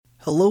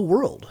Hello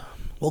world.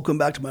 Welcome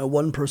back to my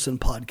one-person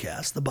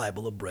podcast, The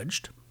Bible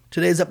Abridged.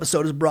 Today's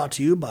episode is brought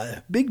to you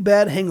by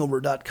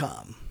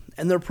BigBadHangover.com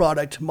and their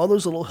product,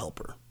 Mother's Little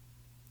Helper.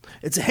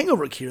 It's a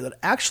hangover cure that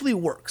actually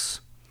works.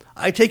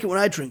 I take it when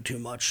I drink too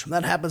much, and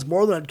that happens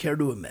more than I'd care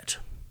to admit.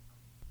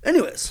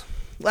 Anyways,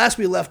 last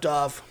we left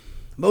off,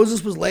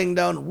 Moses was laying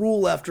down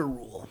rule after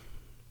rule.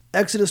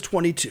 Exodus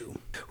 22.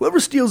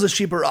 Whoever steals a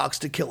sheep or ox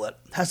to kill it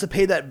has to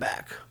pay that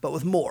back, but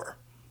with more.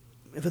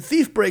 If a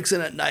thief breaks in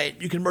at night,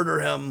 you can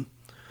murder him,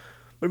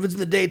 but if it's in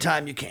the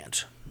daytime, you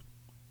can't.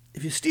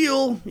 If you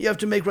steal, you have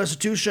to make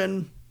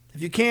restitution.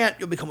 If you can't,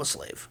 you'll become a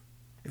slave.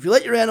 If you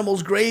let your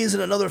animals graze in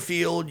another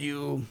field,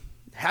 you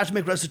have to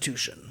make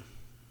restitution.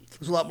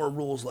 There's a lot more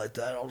rules like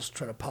that. I'll just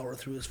try to power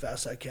through as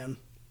fast as I can.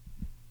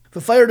 If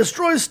a fire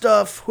destroys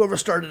stuff, whoever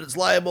started is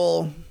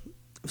liable.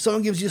 If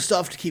someone gives you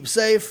stuff to keep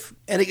safe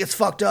and it gets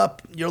fucked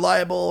up, you're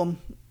liable.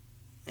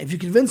 If you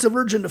convince a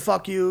virgin to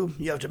fuck you,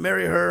 you have to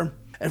marry her.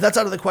 And if that's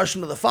out of the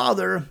question of the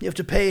father, you have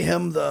to pay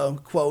him the,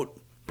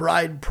 quote,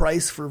 bride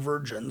price for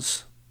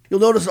virgins. You'll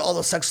notice that all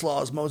the sex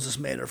laws Moses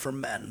made are for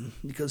men,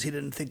 because he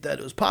didn't think that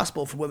it was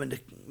possible for women to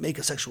make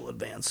a sexual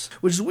advance,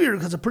 which is weird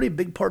because it's a pretty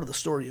big part of the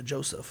story of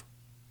Joseph.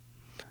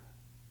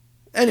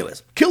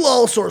 Anyways, kill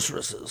all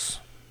sorceresses,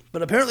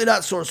 but apparently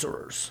not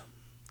sorcerers.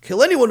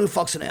 Kill anyone who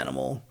fucks an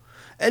animal,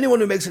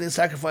 anyone who makes any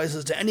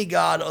sacrifices to any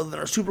god other than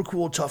our super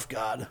cool tough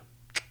god.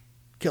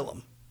 Kill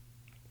them.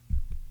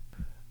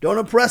 Don't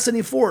oppress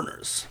any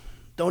foreigners.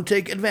 Don't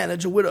take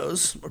advantage of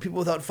widows or people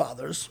without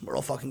fathers, or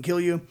I'll fucking kill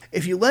you.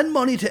 If you lend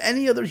money to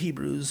any other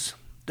Hebrews,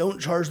 don't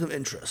charge them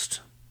interest.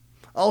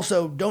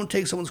 Also, don't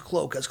take someone's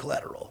cloak as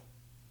collateral.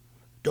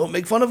 Don't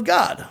make fun of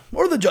God,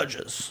 or the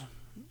judges,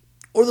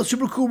 or the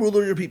super cool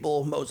ruler of your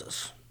people,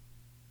 Moses.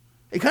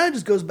 It kind of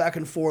just goes back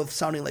and forth,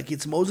 sounding like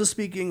it's Moses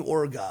speaking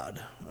or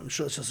God. I'm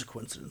sure it's just a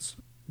coincidence.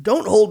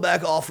 Don't hold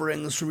back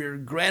offerings from your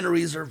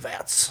granaries or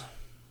vats.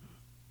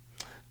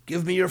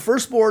 Give me your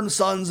firstborn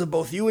sons of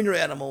both you and your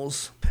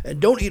animals,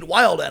 and don't eat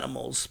wild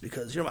animals,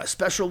 because you're my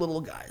special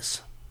little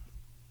guys.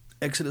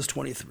 Exodus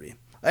 23.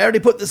 I already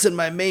put this in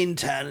my main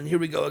 10, and here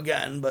we go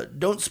again, but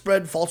don't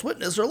spread false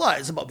witness or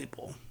lies about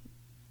people.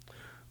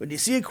 When you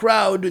see a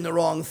crowd doing the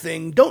wrong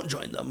thing, don't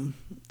join them.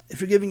 If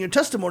you're giving your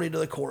testimony to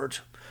the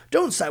court,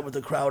 don't side with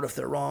the crowd if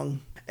they're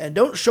wrong, and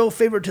don't show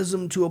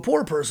favoritism to a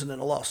poor person in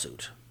a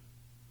lawsuit.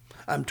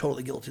 I'm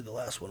totally guilty of the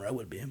last one, or I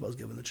would be if I was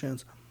given the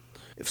chance.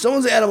 If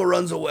someone's animal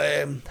runs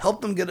away,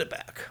 help them get it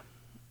back.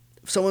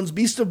 If someone's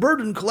beast of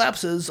burden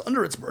collapses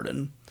under its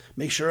burden,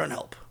 make sure and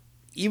help,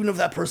 even if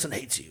that person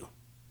hates you.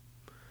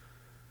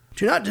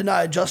 Do not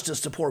deny justice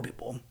to poor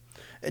people,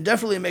 and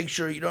definitely make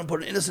sure you don't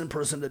put an innocent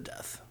person to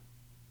death.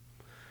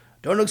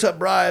 Don't accept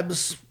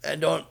bribes,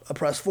 and don't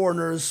oppress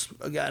foreigners,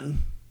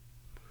 again.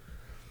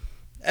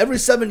 Every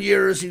 7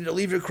 years, you need to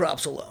leave your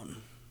crops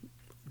alone.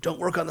 Don't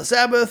work on the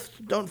Sabbath,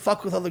 don't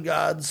fuck with other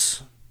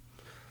gods.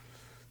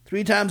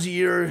 3 times a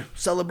year,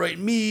 celebrate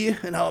me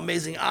and how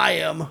amazing I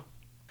am.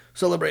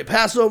 Celebrate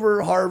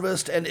Passover,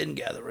 harvest, and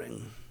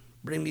ingathering.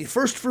 Bring me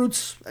first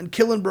fruits and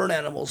kill and burn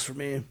animals for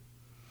me.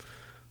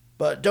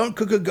 But don't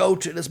cook a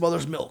goat in its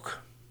mother's milk,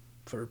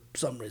 for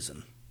some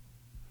reason.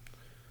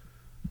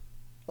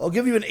 I'll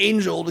give you an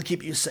angel to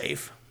keep you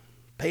safe.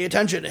 Pay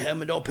attention to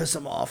him and don't piss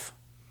him off.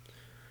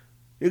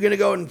 You're going to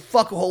go and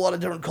fuck a whole lot of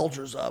different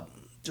cultures up.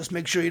 Just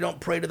make sure you don't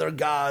pray to their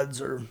gods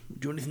or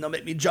do anything that'll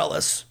make me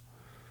jealous.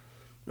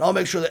 And I'll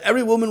make sure that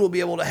every woman will be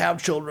able to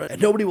have children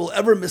and nobody will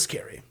ever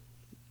miscarry.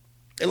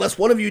 Unless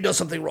one of you does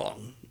something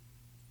wrong.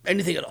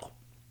 Anything at all.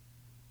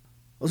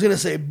 I was going to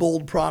say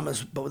bold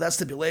promise, but with that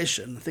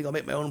stipulation, I think I'll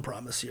make my own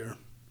promise here.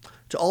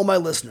 To all my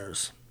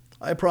listeners,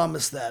 I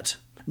promise that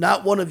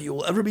not one of you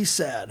will ever be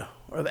sad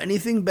or have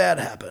anything bad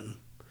happen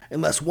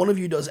unless one of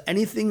you does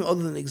anything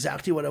other than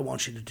exactly what I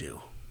want you to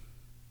do.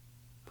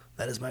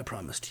 That is my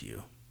promise to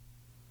you.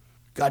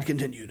 God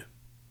continued.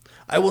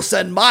 I will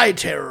send my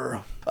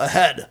terror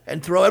ahead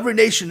and throw every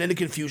nation into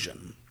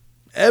confusion.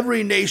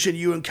 Every nation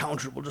you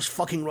encounter will just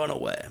fucking run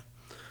away.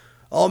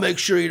 I'll make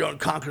sure you don't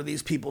conquer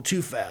these people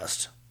too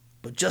fast,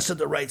 but just at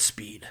the right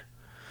speed.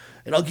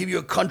 And I'll give you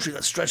a country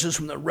that stretches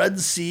from the Red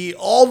Sea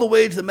all the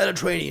way to the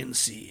Mediterranean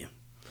Sea,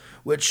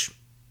 which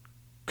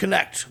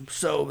connect,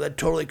 so that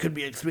totally could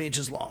be 3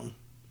 inches long.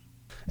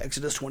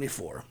 Exodus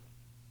 24.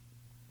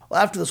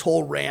 Well, after this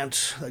whole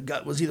rant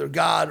that was either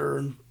God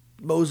or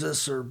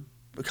Moses or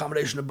a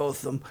combination of both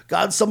of them,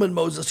 God summoned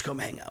Moses to come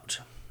hang out.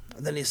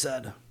 And then he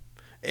said,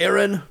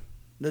 Aaron,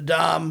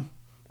 Nadab,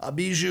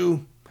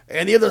 Abiju,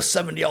 and the other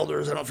 70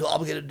 elders I don't feel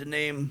obligated to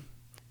name,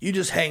 you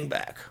just hang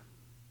back.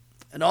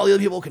 And all the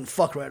other people can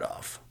fuck right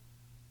off.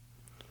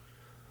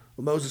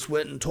 Well, Moses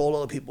went and told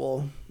all the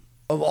people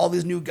of all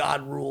these new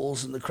God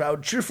rules, and the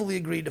crowd cheerfully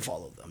agreed to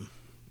follow them.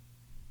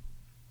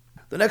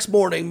 The next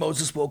morning,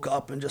 Moses woke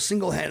up and just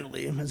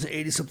single-handedly, as an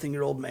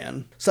 80-something-year-old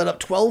man, set up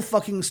 12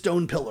 fucking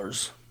stone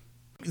pillars.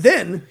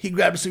 Then he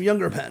grabbed some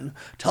younger men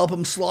to help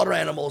him slaughter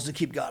animals to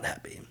keep God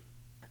happy.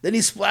 Then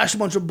he splashed a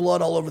bunch of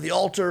blood all over the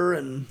altar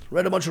and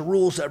read a bunch of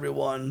rules to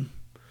everyone.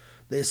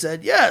 They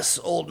said, "Yes,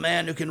 old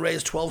man who can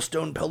raise 12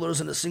 stone pillars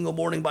in a single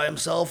morning by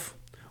himself.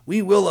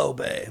 We will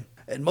obey."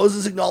 And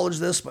Moses acknowledged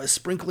this by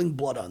sprinkling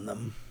blood on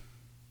them.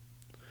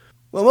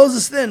 Well,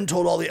 Moses then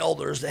told all the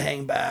elders to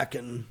hang back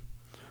and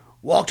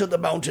walked up the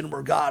mountain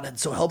where God had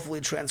so helpfully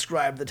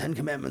transcribed the 10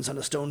 Commandments on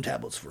the stone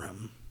tablets for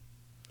him.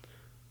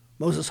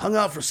 Moses hung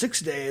out for 6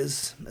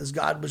 days as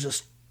God was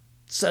just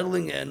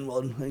settling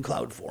in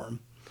cloud form.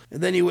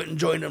 And then he went and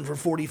joined him for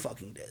 40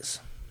 fucking days.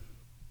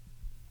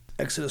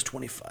 Exodus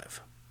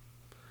 25.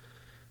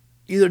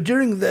 Either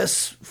during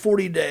this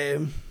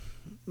 40-day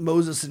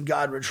Moses and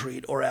God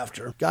retreat or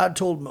after, God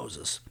told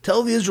Moses,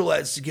 "Tell the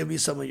Israelites to give me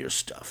some of your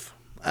stuff.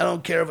 I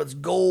don't care if it's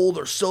gold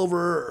or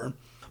silver or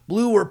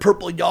blue or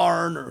purple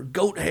yarn or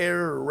goat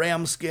hair or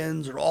ram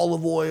skins or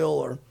olive oil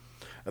or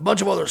a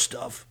bunch of other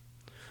stuff.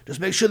 Just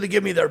make sure they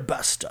give me their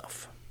best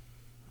stuff.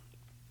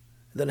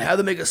 Then have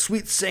them make a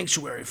sweet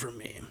sanctuary for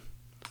me.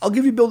 I'll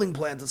give you building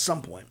plans at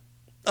some point.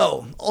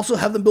 Oh, also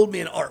have them build me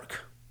an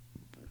ark.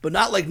 But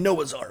not like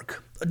Noah's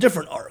ark. A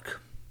different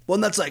ark.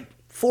 One that's like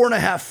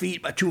 4.5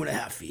 feet by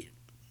 2.5 feet.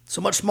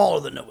 So much smaller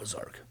than Noah's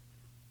ark.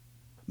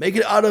 Make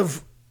it out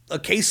of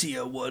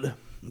acacia wood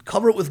and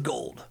cover it with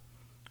gold.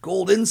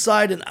 Gold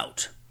inside and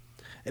out.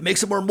 And make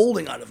some more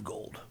molding out of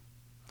gold.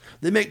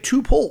 Then make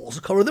 2 poles,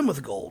 cover them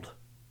with gold.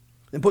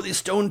 Then put these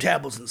stone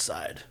tablets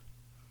inside.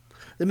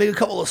 Then make a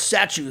couple of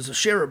statues of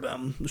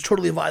cherubim, which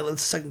totally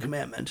violates the second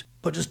commandment.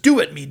 But just do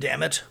it, me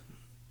damn it.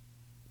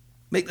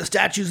 Make the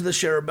statues of the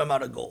cherubim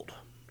out of gold.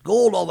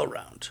 Gold all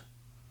around.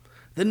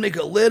 Then make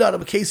a lid out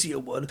of acacia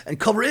wood and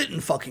cover it in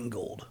fucking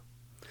gold.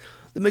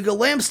 Then make a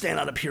lampstand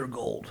out of pure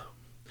gold.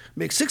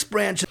 Make 6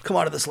 branches come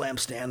out of this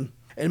lampstand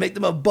and make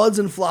them of buds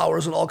and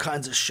flowers and all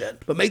kinds of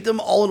shit. But make them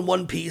all in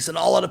one piece and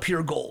all out of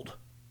pure gold.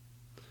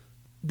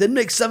 Then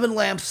make 7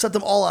 lamps, set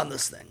them all on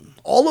this thing.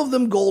 All of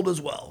them gold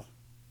as well.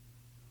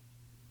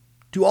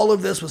 Do all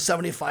of this with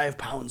 75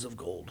 pounds of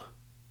gold.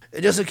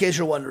 And just in case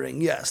you're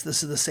wondering, yes,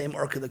 this is the same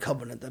Ark of the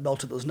Covenant that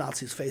melted those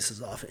Nazis'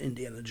 faces off in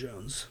Indiana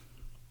Jones.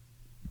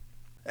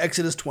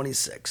 Exodus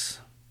 26.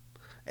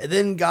 And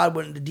then God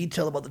went into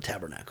detail about the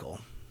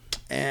tabernacle.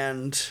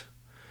 And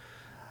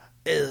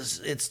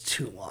it's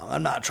too long.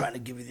 I'm not trying to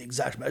give you the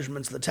exact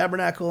measurements of the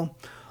tabernacle.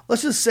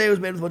 Let's just say it was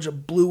made with a bunch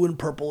of blue and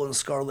purple and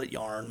scarlet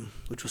yarn,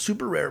 which was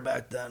super rare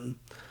back then.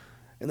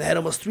 And they had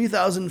almost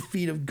 3,000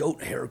 feet of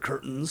goat hair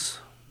curtains.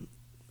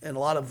 And a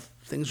lot of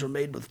things were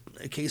made with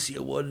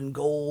acacia wood and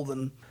gold.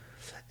 And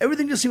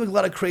everything just seemed like a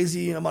lot of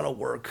crazy amount of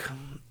work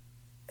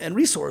and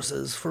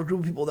resources for a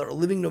group of people that are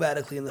living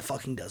nomadically in the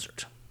fucking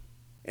desert.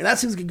 And that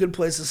seems like a good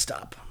place to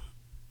stop.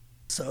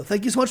 So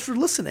thank you so much for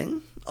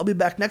listening. I'll be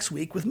back next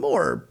week with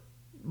more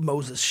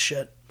Moses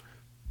shit.